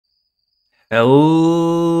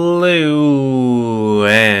Hello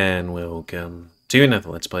and welcome to another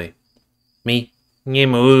Let's Play. Me,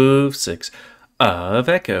 GamerWolfSix of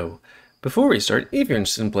Echo. Before we start, if you're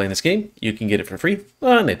interested in playing this game, you can get it for free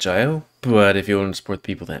on itch.io. But if you want to support the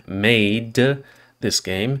people that made this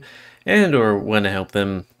game and or want to help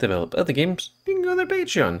them develop other games, you can go to their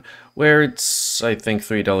Patreon, where it's, I think,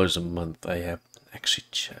 $3 a month. I have actually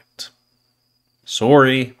checked.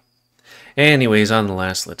 Sorry. Anyways, on the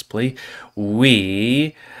last Let's Play,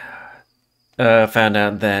 we found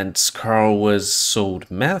out that Carl was sold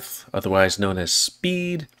meth, otherwise known as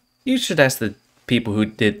speed. You should ask the people who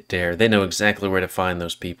did dare. They know exactly where to find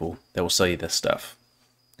those people that will sell you this stuff.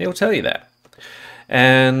 They will tell you that.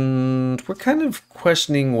 And we're kind of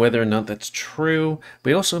questioning whether or not that's true.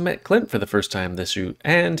 We also met Clint for the first time this route,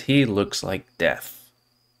 and he looks like death.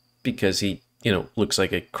 Because he, looks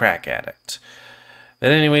like a crack addict.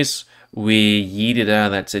 But anyways, we yeeted out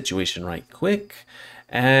of that situation right quick,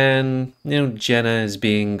 and, Jenna is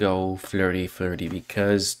being all flirty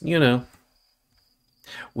because,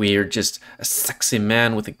 we're just a sexy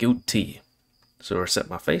man with a goatee. So I set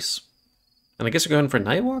my face, and I guess we're going for a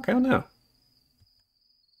night walk? I don't know.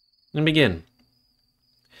 And begin.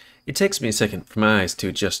 It takes me a second for my eyes to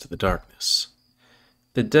adjust to the darkness.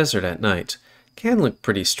 The desert at night can look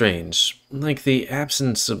pretty strange, like the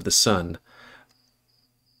absence of the sun.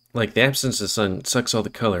 Like the absence of the sun sucks all the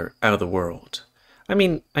color out of the world. I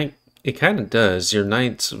mean, it kind of does. Your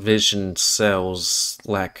night vision cells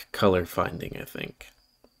lack color finding, I think.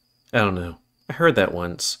 I don't know. I heard that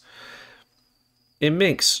once. It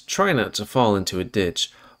makes trying not to fall into a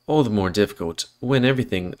ditch all the more difficult when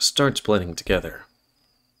everything starts blending together.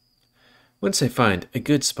 Once I find a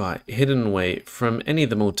good spot hidden away from any of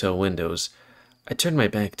the motel windows, I turn my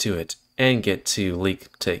back to it and get to leak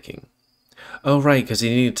taking. Oh, right, because he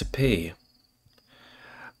needed to pee.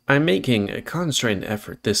 I'm making a constrained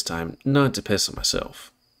effort this time not to piss on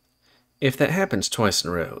myself. If that happens twice in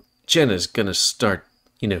a row, Jenna's gonna start,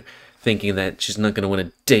 thinking that she's not gonna want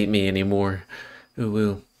to date me anymore. Ooh,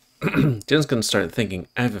 ooh. Jenna's gonna start thinking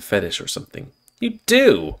I have a fetish or something. You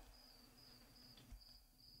do!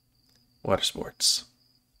 Water sports.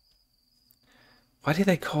 Why do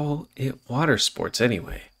they call it water sports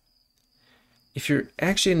anyway? If you're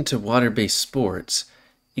actually into water-based sports,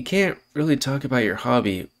 you can't really talk about your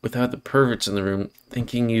hobby without the perverts in the room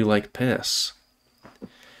thinking you like piss.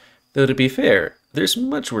 Though to be fair, there's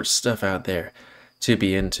much worse stuff out there to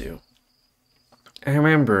be into. I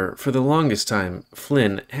remember for the longest time,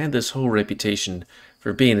 Flynn had this whole reputation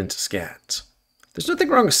for being into scat. There's nothing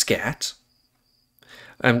wrong with scat.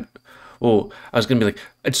 I was gonna be like,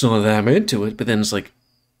 it's not that I'm into it, but then it's like,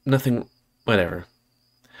 nothing, whatever.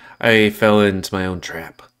 I fell into my own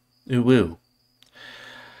trap. Ooh woo.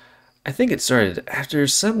 I think it started after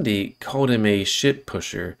somebody called him a shit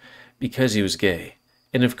pusher because he was gay.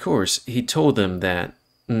 And of course, he told them that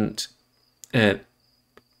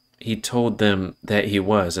he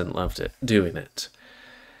was and loved it, doing it.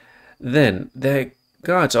 Then that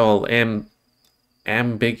got all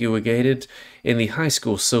ambiguated in the high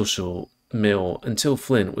school social mill until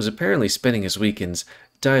Flynn was apparently spending his weekends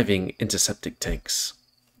diving into septic tanks.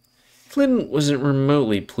 Flynn wasn't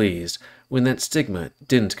remotely pleased when that stigma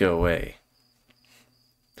didn't go away.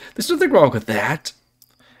 There's nothing wrong with that.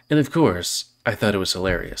 And of course, I thought it was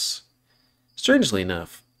hilarious. Strangely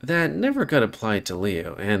enough, that never got applied to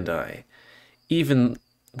Leo and I, even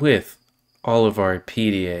with all of our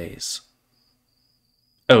PDAs.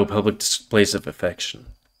 Oh, public displays of affection.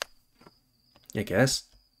 I guess.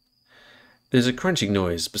 There's a crunching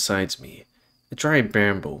noise beside me, a dry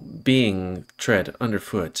bramble being tread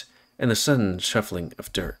underfoot, and the sudden shuffling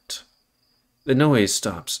of dirt. The noise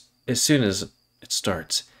stops as soon as it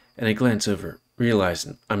starts, and I glance over,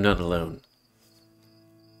 realizing I'm not alone.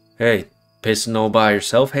 Hey, pissing all by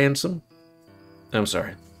yourself, handsome? I'm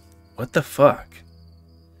sorry. What the fuck?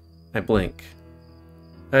 I blink.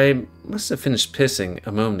 I must have finished pissing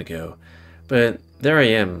a moment ago, but there I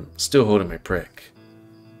am, still holding my prick.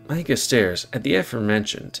 Micah stares at the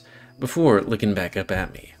aforementioned before looking back up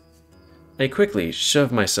at me. I quickly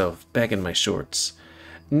shove myself back in my shorts,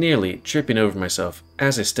 nearly tripping over myself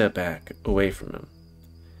as I step back away from him.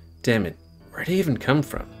 Damn it, where'd he even come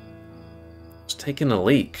from? I was taking a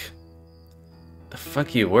leak. The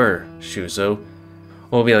fuck you were, Shuzo.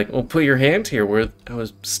 I'll be like, well, put your hand here where I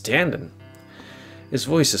was standing. His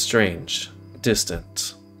voice is strange,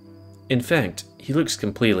 distant. In fact, he looks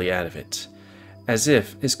completely out of it, as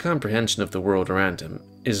if his comprehension of the world around him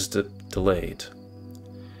is delayed.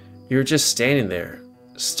 You're just standing there,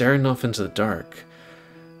 staring off into the dark.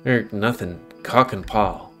 Nothing, cock and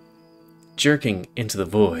paw. Jerking into the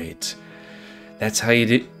void. That's how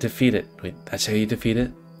you defeat it. Wait, that's how you defeat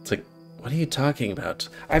it? It's like, what are you talking about?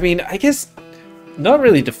 I mean, I guess not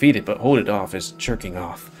really defeat it, but hold it off is jerking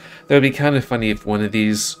off. That would be kind of funny if one of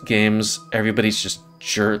these games, everybody's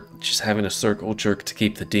just having a circle jerk to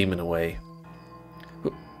keep the demon away.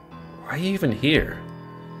 Why are you even here?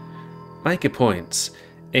 Micha points,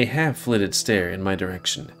 a half-flitted stare in my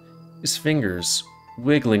direction, his fingers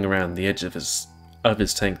wiggling around the edge of his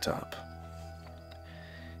tank top.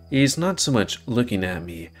 He's not so much looking at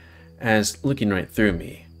me as looking right through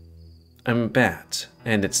me. I'm a bat,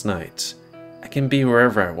 and it's night. I can be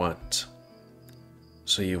wherever I want.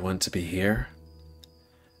 So you want to be here?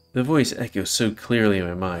 The voice echoes so clearly in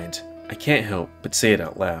my mind, I can't help but say it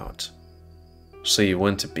out loud. So you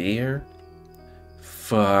want to be here?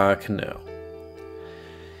 Fuck no.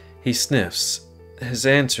 He sniffs, his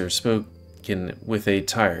answer spoken with a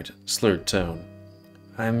tired, slurred tone.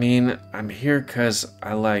 I mean, I'm here 'cause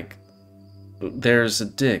there's a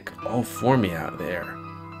dick all for me out there.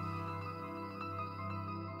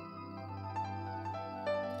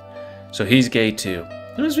 So he's gay too.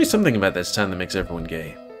 There must be something about this town that makes everyone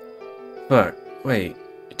gay. Fuck, wait,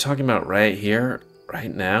 you're talking about right here,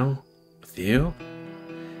 right now? With you?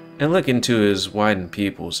 And look into his widened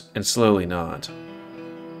pupils and slowly nod.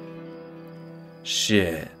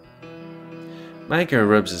 Shit. Micha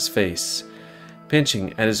rubs his face,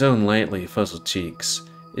 pinching at his own lightly fuzzled cheeks,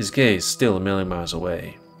 his gaze still a million miles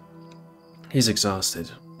away. He's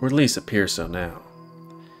exhausted, or at least appears so now.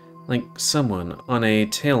 Like someone on a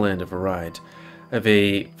tail end of a ride of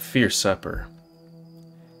a fierce supper.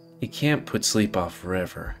 He can't put sleep off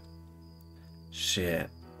forever. Shit,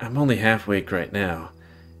 I'm only half awake right now,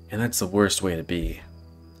 and that's the worst way to be.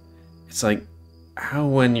 It's like how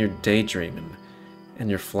when you're daydreaming, and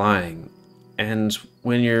you're flying, and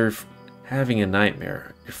when you're having a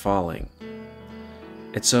nightmare, you're falling.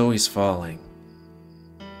 It's always falling.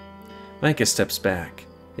 Micha steps back,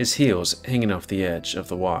 his heels hanging off the edge of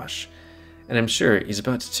the wash, and I'm sure he's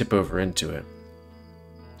about to tip over into it.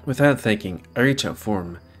 Without thinking, I reach out for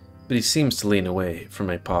him, but he seems to lean away from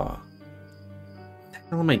my paw. What the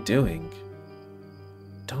hell am I doing?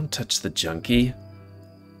 Don't touch the junkie.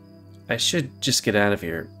 I should just get out of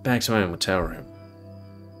here, back to my motel room.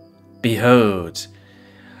 Behold,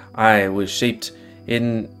 I was shaped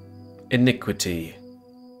in iniquity.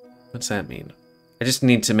 What's that mean? I just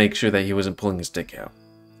need to make sure that he wasn't pulling his dick out.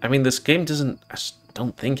 I mean, this game I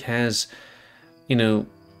don't think has,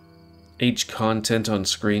 age content on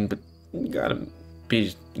screen, but you gotta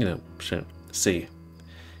be, see.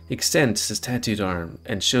 He extends his tattooed arm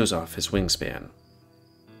and shows off his wingspan.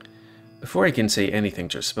 Before I can say anything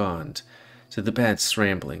to respond to the bat's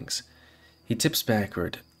ramblings, he tips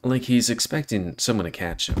backward like he's expecting someone to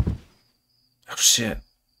catch him. Oh shit.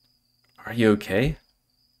 Are you okay?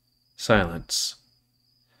 Silence.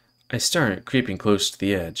 I start creeping close to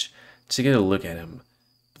the edge to get a look at him,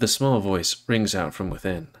 but the small voice rings out from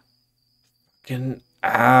within. Fucking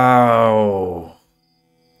ow.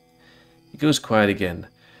 He goes quiet again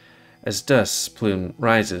as dust plume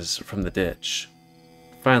rises from the ditch.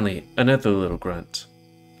 Finally, another little grunt.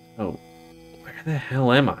 Oh, where the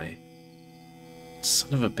hell am I?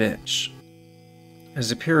 Son of a bitch.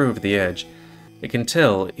 As I peer over the edge, I can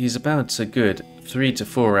tell he's about a good 3 to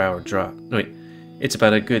 4 hour drop. Wait, it's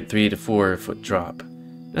about a good 3 to 4 foot drop.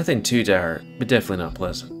 Nothing too dire, but definitely not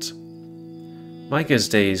pleasant. Micha's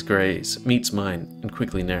day's graze meets mine and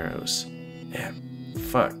quickly narrows. Yeah,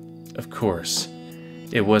 fuck, of course.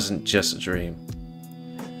 It wasn't just a dream.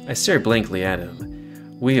 I stare blankly at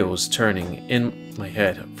him, wheels turning in my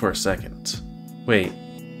head for a second. Wait,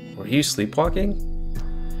 were you sleepwalking?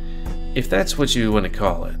 If that's what you want to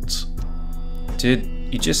call it. Did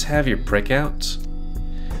you just have your prick out?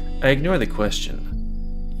 I ignore the question.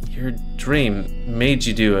 Your dream made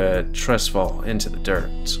you do a trust fall into the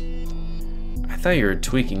dirt. I thought you were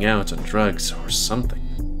tweaking out on drugs or something.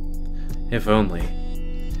 If only.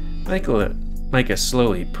 Micha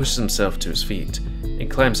slowly pushes himself to his feet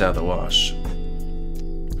and climbs out of the wash.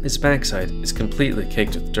 His backside is completely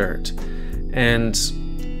caked with dirt and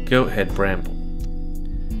goat-head bramble.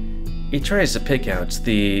 He tries to pick out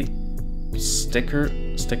the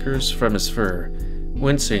stickers from his fur,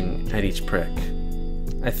 wincing at each prick.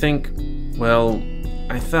 I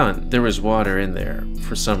thought there was water in there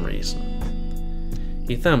for some reason.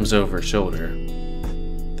 He thumbs over his shoulder.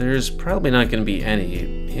 There's probably not going to be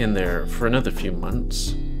any in there for another few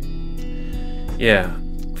months. Yeah,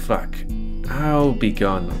 fuck. I'll be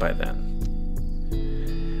gone by then.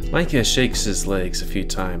 Micha shakes his legs a few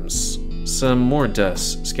times, some more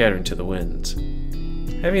dust scattering to the wind.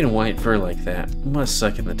 Having white fur like that must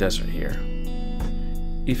suck in the desert here.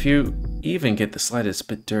 If you even get the slightest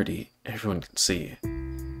bit dirty, everyone can see.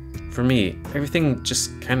 For me, everything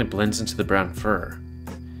just kind of blends into the brown fur.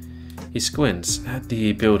 He squints at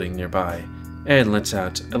the building nearby and lets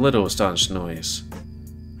out a little astonished noise.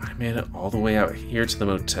 I made it all the way out here to the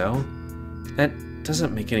motel? That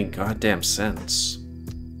doesn't make any goddamn sense.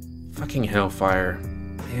 Fucking hellfire.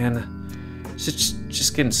 Man, it's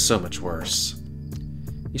just getting so much worse.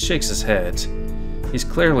 He shakes his head. He's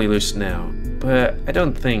clearly loose now, but I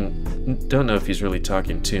don't know if he's really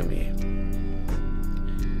talking to me.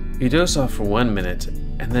 He dozes off for 1 minute,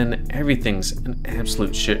 and then everything's an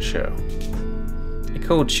absolute shit show. A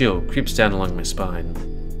cold chill creeps down along my spine.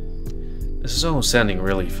 This is all sounding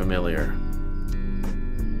really familiar.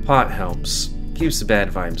 Pot helps, keeps the bad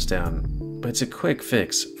vibes down, but it's a quick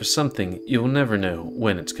fix for something you'll never know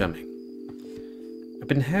when it's coming. I've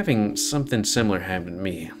been having something similar happen to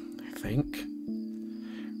me, I think.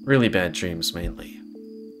 Really bad dreams, mainly.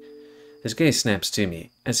 His gaze snaps to me,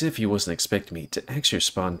 as if he wasn't expecting me to actually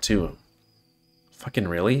respond to him. Fucking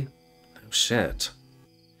really? No shit.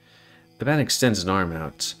 The bat extends an arm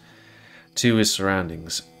out to his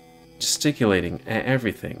surroundings, gesticulating at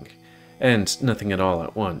everything and nothing at all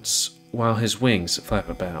at once, while his wings flap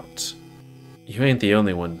about. You ain't the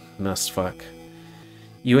only one, mustfuck.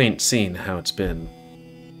 You ain't seen how it's been.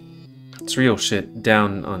 It's real shit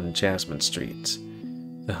down on Jasmine Street.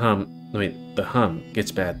 The hum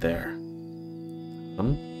gets bad there.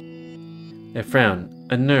 I frown,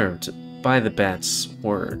 unnerved by the bat's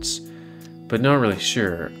words, but not really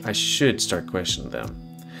sure I should start questioning them.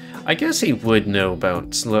 I guess he would know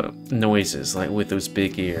about slow noises, like with those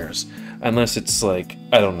big ears, unless it's like,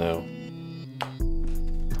 I don't know.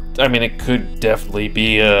 I mean, it could definitely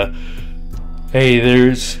be hey,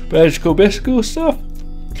 there's magical mystical stuff,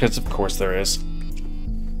 because of course there is,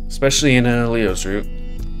 especially in Leo's route.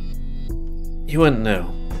 You wouldn't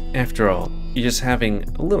know. After all, you're just having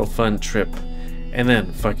a little fun trip, and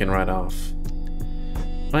then fucking right off.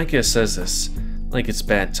 Micha says this like it's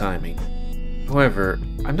bad timing. However,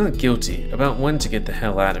 I'm not guilty about wanting to get the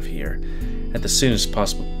hell out of here at the soonest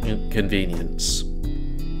possible convenience.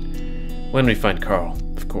 When we find Carl,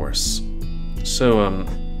 of course. So,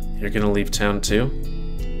 you're gonna leave town too?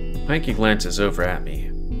 Micha glances over at me.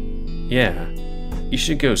 Yeah, you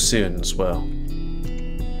should go soon as well.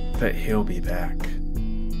 But he'll be back.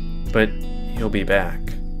 But he'll be back.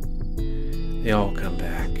 They all come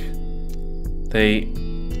back.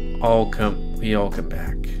 We all come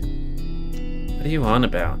back. What are you on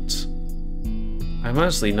about? I'm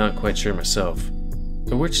honestly not quite sure myself,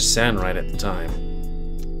 but words just sound right at the time.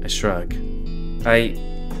 I shrug. I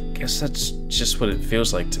guess that's just what it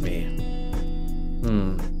feels like to me.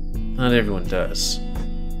 Not everyone does.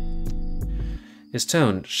 His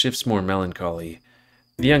tone shifts more melancholy.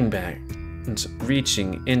 The young man's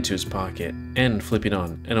reaching into his pocket and flipping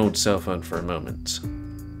on an old cell phone for a moment.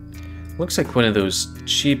 Looks like one of those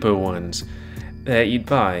cheapo ones that you'd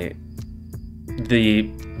buy the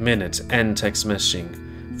minutes and text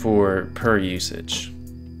messaging for per usage.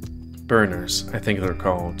 Burners, I think they're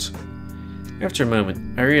called. After a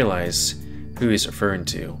moment, I realize who he's referring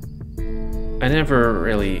to. I never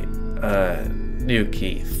really, knew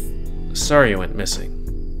Keith. Sorry he went missing.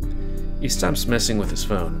 He stops messing with his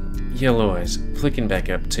phone, yellow eyes flicking back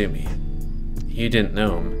up to me. You didn't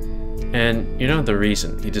know him, and you're not the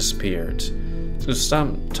reason he disappeared, so stop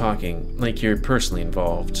talking like you're personally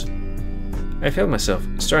involved. I feel myself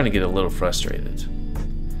starting to get a little frustrated.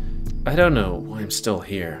 I don't know why I'm still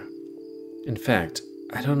here. In fact,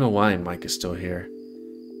 I don't know why Micha's still here.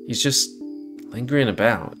 He's just lingering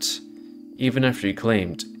about, even after he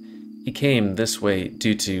claimed he came this way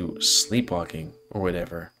due to sleepwalking or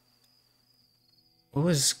whatever. What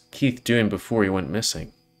was Keith doing before he went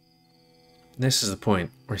missing? This is the point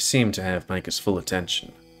where he seemed to have Micha's full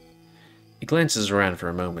attention. He glances around for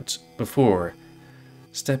a moment before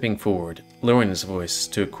stepping forward, lowering his voice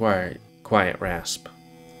to a quiet rasp.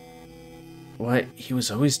 What he was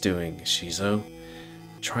always doing, Shizo,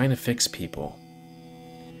 trying to fix people.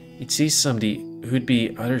 He'd see somebody who'd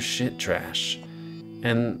be utter shit trash,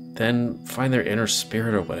 and then find their inner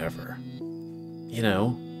spirit or whatever. You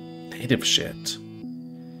know, native shit.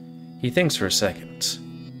 He thinks for a second.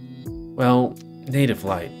 Well, native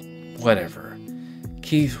light, whatever.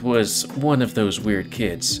 Keith was one of those weird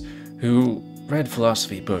kids who read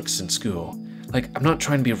philosophy books in school. Like, I'm not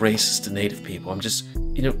trying to be racist to native people, I'm just,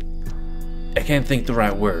 I can't think the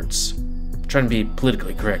right words. I'm trying to be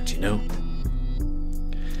politically correct, He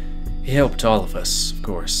helped all of us, of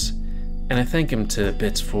course, and I thank him to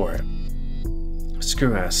bits for it.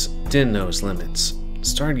 Screw-ass didn't know his limits,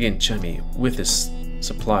 started getting chummy with his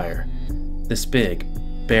supplier, this big,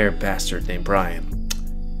 bear bastard named Brian.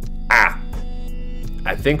 Ah!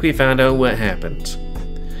 I think we found out what happened.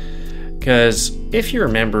 Because if you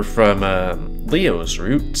remember from Leo's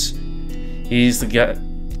roots, he's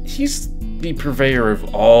the purveyor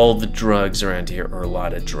of all the drugs around here, or a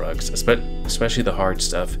lot of drugs, especially the hard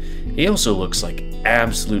stuff. He also looks like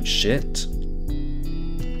absolute shit.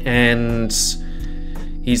 And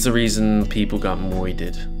he's the reason people got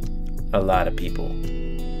moided. A lot of people.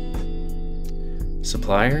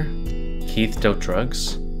 Supplier? Keith dealt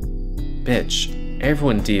drugs? Bitch,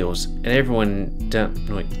 everyone deals, and everyone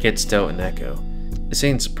gets dealt an echo. This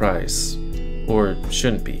ain't a surprise. Or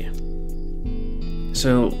shouldn't be.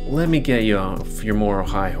 So let me get you off your moral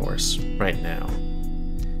high horse right now.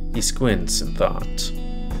 He squints in thought.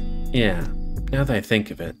 Yeah, now that I think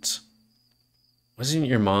of it. Wasn't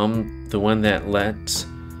your mom the one that let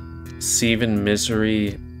Steven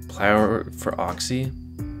Misery plow for Oxy?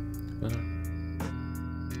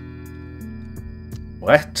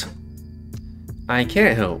 What? I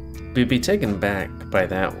can't help but be taken back by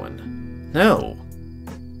that one. No!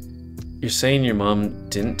 You're saying your mom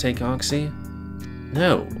didn't take Oxy?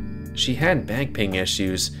 No, she had back pain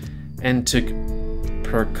issues and took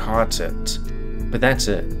Percocet, but that's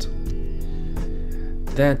it.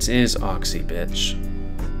 That is Oxy, bitch.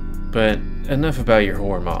 But enough about your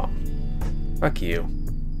whore mom. Fuck you.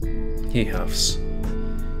 He huffs.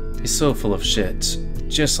 He's so full of shit,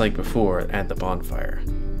 just like before at the bonfire.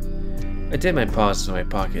 I dip my paws into my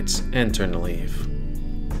pockets and turn to leave.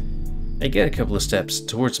 I get a couple of steps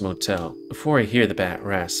towards the motel before I hear the bat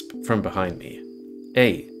rasp from behind me.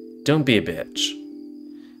 Hey, don't be a bitch.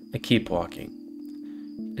 I keep walking.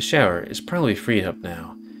 The shower is probably freed up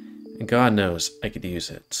now, and God knows I could use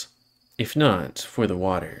it. If not for the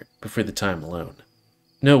water, but for the time alone.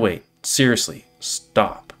 No, wait, seriously,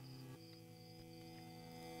 stop.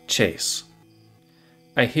 Chase.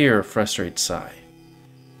 I hear a frustrated sigh.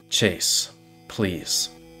 Chase, please.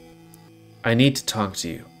 I need to talk to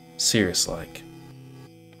you, serious-like.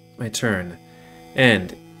 I turn,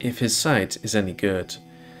 and if his sight is any good,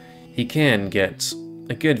 he can get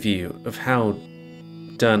a good view of how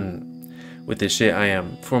done with this shit I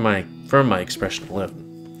am from my expression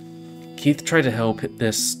alone. Keith tried to help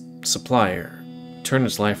this supplier turn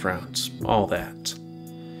his life around, all that.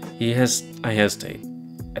 I hesitate.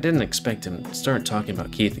 I didn't expect him to start talking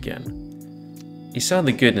about Keith again. He saw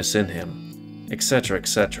the goodness in him, etc.,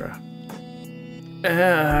 etc.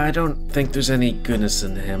 I don't think there's any goodness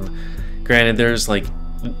in him. Granted, there's like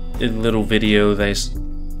a little video,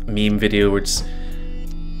 meme video where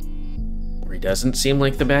he doesn't seem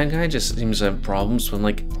like the bad guy, just seems to have problems when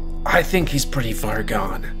I think he's pretty far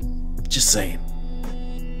gone. Just saying.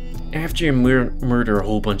 After you murder a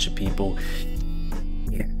whole bunch of people.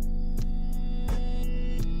 Yeah.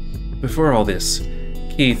 Before all this,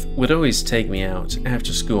 Keith would always take me out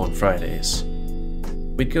after school on Fridays.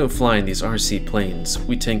 We'd go flying these RC planes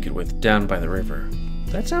we tinkered with down by the river.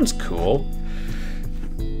 That sounds cool.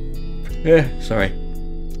 Sorry.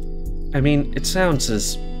 I mean, it sounds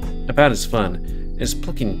about as fun as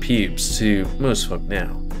plucking pubes to most folk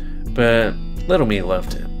now, but little me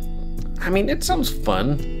loved it. I mean, it sounds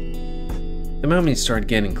fun. The moment he started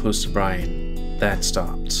getting close to Brian, that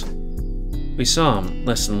stopped. We saw him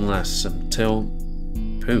less and less until,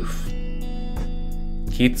 poof.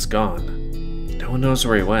 Keith's gone. No one knows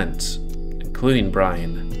where he went, including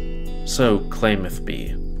Brian. So claimeth be.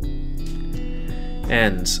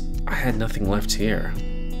 And I had nothing left here.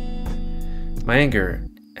 My anger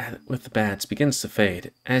with the bats begins to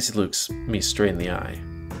fade as he looks me straight in the eye.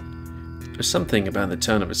 There's something about the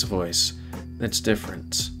tone of his voice that's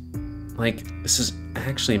different. Like this has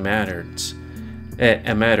actually mattered.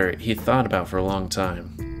 A matter he thought about for a long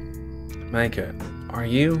time. Micha, are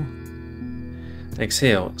you? I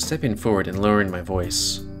exhale, stepping forward and lowering my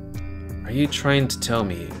voice. Are you trying to tell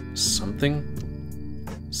me something?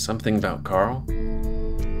 Something about Carl?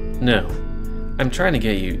 No, I'm trying to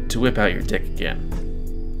get you to whip out your dick again.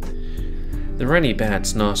 The runny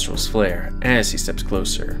bat's nostrils flare as he steps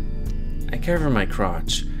closer. I cover my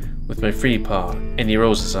crotch with my free paw and he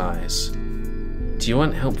rolls his eyes. Do you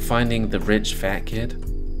want help finding the rich fat kid?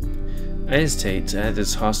 I hesitate at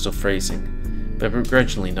his hostile phrasing, but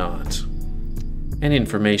begrudgingly nod. Any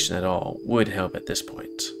information at all would help at this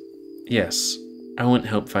point. Yes, I want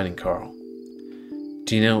help finding Carl.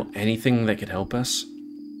 Do you know anything that could help us?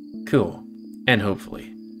 Cool, and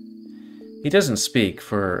hopefully. He doesn't speak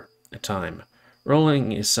for a time,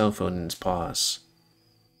 rolling his cell phone in his paws.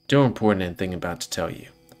 Don't report anything I'm about to tell you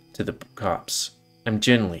to the cops. I'm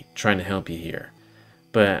genuinely trying to help you here,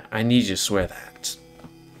 but I need you to swear that.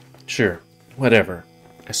 Sure, whatever.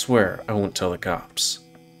 I swear I won't tell the cops.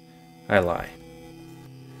 I lie.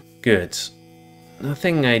 Good.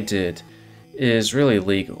 Nothing I did is really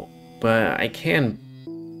legal, but it can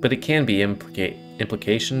be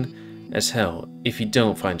implication as hell if you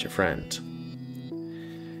don't find your friend.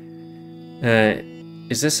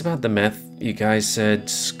 Is this about the meth you guys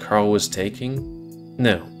said Carl was taking?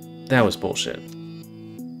 No, that was bullshit.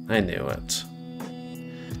 I knew it.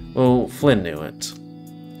 Well, Flynn knew it.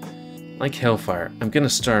 Like hellfire, I'm gonna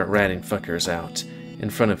start ratting fuckers out in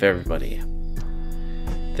front of everybody.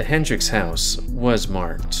 The Hendricks house was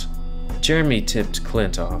marked. Jeremy tipped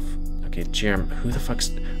Clint off. Okay, Jeremy, who the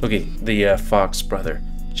fuck's... Okay, the Fox brother.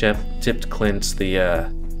 Tipped Clint, the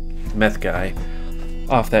meth guy,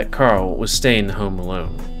 off that Carl was staying home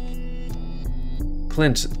alone.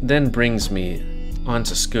 Clint then brings me on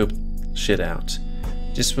to scope shit out,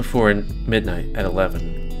 just before midnight at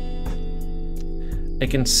 11. I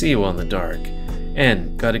can see well in the dark,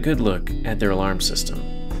 and got a good look at their alarm system.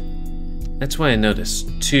 That's when I noticed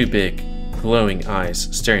two big, glowing eyes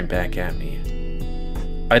staring back at me.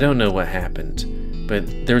 I don't know what happened,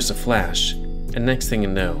 but there was a flash, and next thing you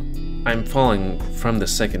know, I'm falling from the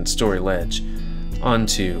second-story ledge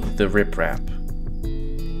onto the riprap.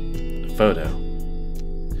 Photo.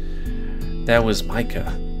 That was Micha.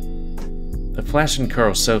 The flash in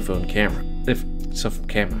Carl's cell phone camera.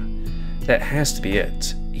 That has to be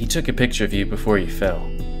it. He took a picture of you before you fell.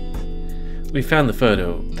 We found the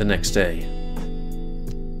photo the next day.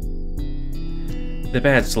 The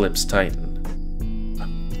bad's lips tightened.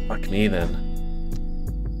 Fuck me then.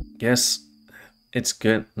 Guess it's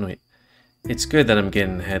good. Wait. It's good that I'm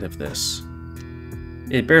getting ahead of this.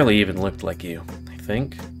 It barely even looked like you, I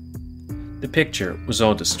think. The picture was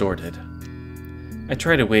all distorted. I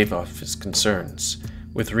tried to wave off his concerns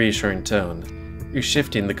with reassuring tone,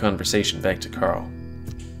 reshifting the conversation back to Carl.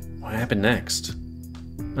 What happened next?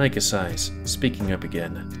 Micha sighs, speaking up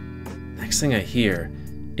again. Next thing I hear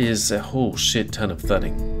is a whole shit ton of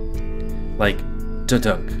thudding. Like,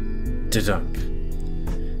 da-dunk, da-dunk.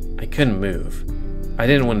 I couldn't move. I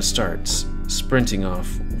didn't want to start sprinting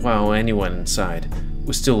off while anyone inside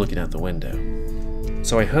was still looking out the window.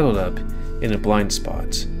 So I huddled up in a blind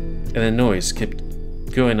spot, and the noise kept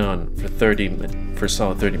going on for a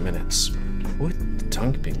solid 30 minutes. What the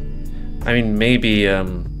dunking? I mean, maybe,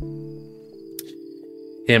 him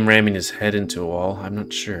ramming his head into a wall, I'm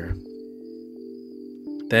not sure.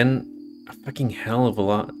 Then, a fucking hell of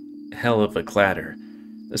a clatter,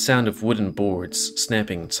 the sound of wooden boards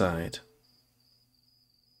snapping inside.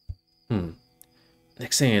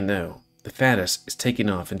 Next thing I know, the fattest is taking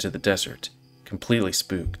off into the desert, completely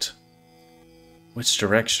spooked. Which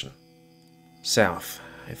direction? South,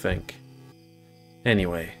 I think.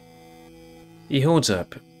 Anyway, he holds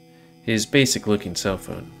up his basic-looking cell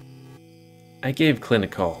phone. I gave Clint a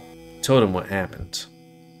call, told him what happened.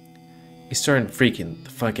 He started freaking the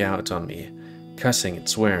fuck out on me, cussing and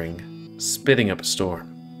swearing, spitting up a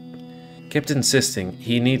storm. Kept insisting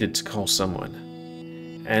he needed to call someone,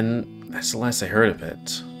 and that's the last I heard of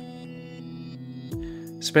it.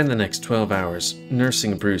 Spent the next 12 hours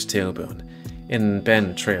nursing a bruised tailbone in an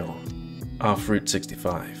abandoned trail off Route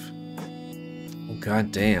 65. Oh,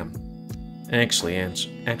 goddamn. Actual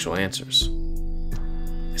answers.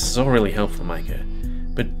 This is all really helpful, Micha,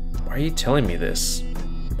 but why are you telling me this?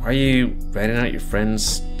 Why are you ratting out your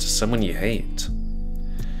friends to someone you hate?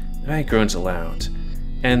 I groans aloud,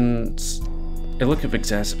 and a look of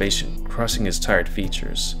exacerbation crossing his tired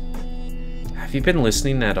features. Have you been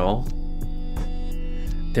listening at all?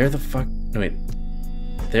 There are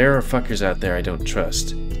fuckers out there I don't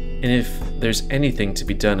trust, and if there's anything to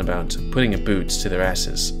be done about putting a boots to their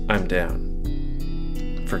asses, I'm down.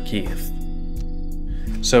 For Keith.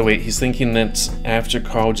 So wait, he's thinking that after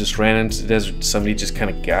Carl just ran into the desert, somebody just kind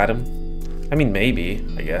of got him? I mean, maybe,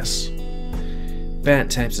 I guess.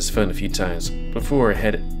 Bat taps his phone a few times before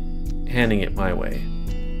handing it my way.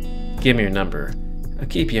 Give me your number. I'll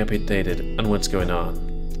keep you updated on what's going on.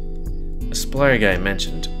 The supplier guy I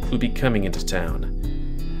mentioned will be coming into town.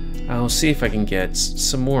 I'll see if I can get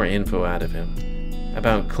some more info out of him.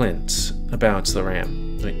 About Clint, about the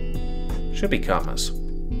ram. Wait, should be commas.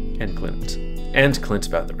 And Clint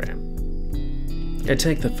about the ram. I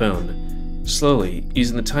take the phone, slowly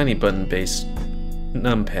using the tiny button-based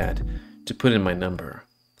numpad to put in my number.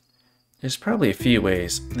 There's probably a few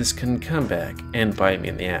ways this can come back and bite me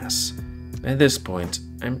in the ass. At this point,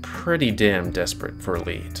 I'm pretty damn desperate for a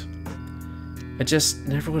lead. I just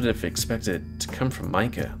never would have expected it to come from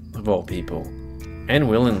Micha, of all people, and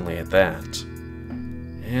willingly at that.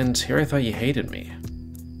 And here I thought you hated me.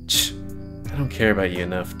 I don't care about you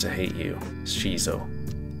enough to hate you, Shizo.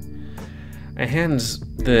 I hand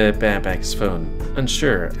the bat back his phone,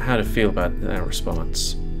 unsure how to feel about that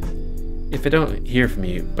response. If I don't hear from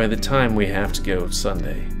you by the time we have to go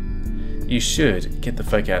Sunday, you should get the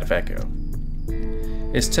fuck out of Echo.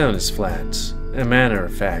 His tone is flat, a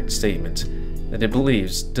matter-of-fact statement that he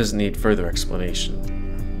believes doesn't need further explanation.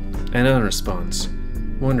 And on response,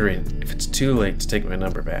 wondering if it's too late to take my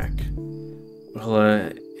number back.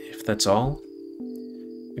 Well, if that's all?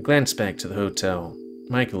 I glance back to the hotel.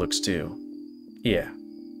 Micha looks too. Yeah.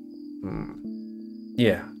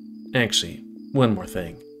 Yeah, actually, one more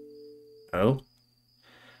thing. Oh?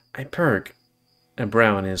 I perk a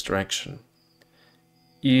brow in his direction.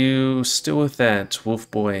 You still with that wolf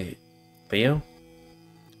boy, Leo?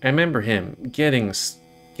 I remember him getting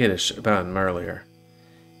skittish about him earlier.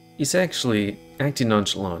 He's actually acting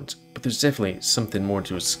nonchalant, but there's definitely something more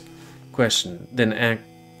to his question than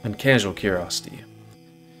casual curiosity.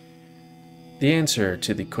 The answer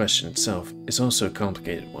to the question itself is also a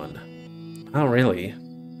complicated one. Oh, really?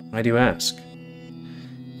 Why do you ask?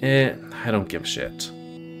 I don't give a shit.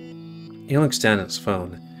 He looks down at his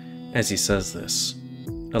phone as he says this.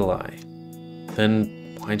 A lie.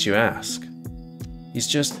 Then why'd you ask? He's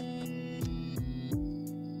just...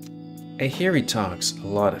 I hear he talks a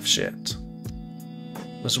lot of shit.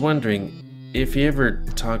 Was wondering if he ever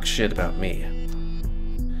talks shit about me.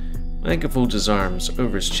 Micha folds his arms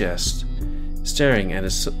over his chest, staring at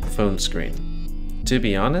his phone screen. To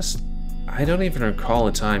be honest, I don't even recall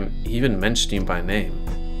a time he even mentioned you by name.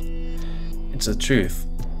 It's the truth.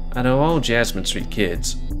 Out of all Jasmine Street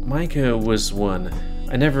kids, Micha was one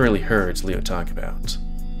I never really heard Leo talk about.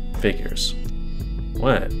 Figures.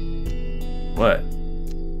 What? What?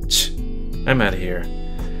 I'm out of here.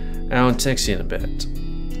 I'll text you in a bit.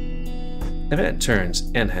 Yvette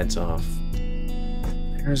turns and heads off.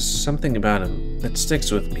 There's something about him that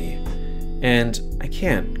sticks with me, and I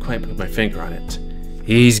can't quite put my finger on it.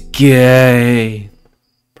 He's gay!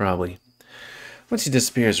 Probably. Once he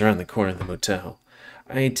disappears around the corner of the motel,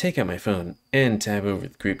 I take out my phone and tab over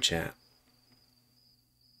the group chat.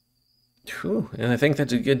 Whew, and I think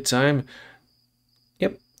that's a good time.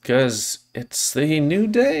 Yep, because it's the new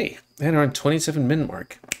day and our 27-minute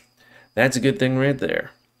mark. That's a good thing right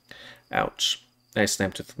there. Ouch. I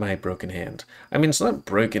snapped with my broken hand. I mean, it's not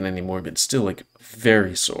broken anymore, but it's still, like,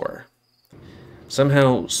 very sore.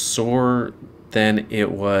 Somehow sore than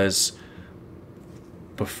it was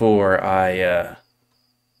before I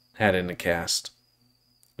had it in a cast.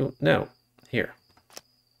 Oh, no, here.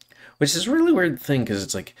 Which is a really weird thing, because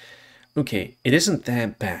it's like, okay, it isn't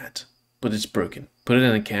that bad, but it's broken. Put it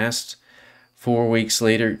in a cast. 4 weeks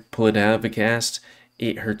later, pull it out of a cast.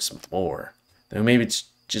 It hurts more. Though maybe it's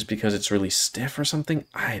just because it's really stiff or something.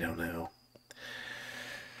 I don't know.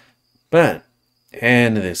 But,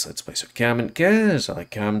 and this, let's place a comment, guys. I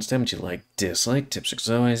like comments, tell me what you like, dislike, tips, as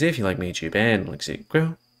always. If you like me, YouTube, and like to see it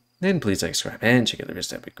grow, then please like, subscribe, and check out the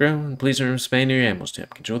rest of it grow. And please remember to spam your animals to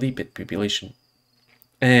help control the bit population.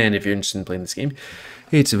 And if you're interested in playing this game,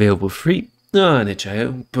 it's available free on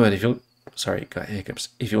itch.io. But if you sorry, got hiccups.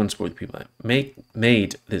 If you want to support the people that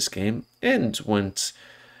made this game and want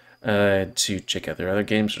to check out their other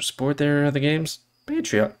games or support their other games,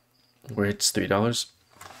 Patreon, where it's $3.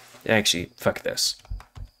 Actually, fuck this.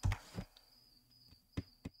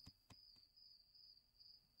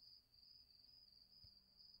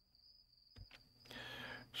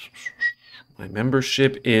 My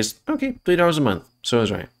membership is, okay, $3 a month. So I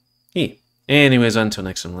was right. Anyways, until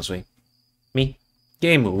next time, Leslie. Me,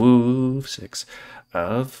 GamerWolfSix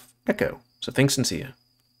of Echo. So thanks and see ya.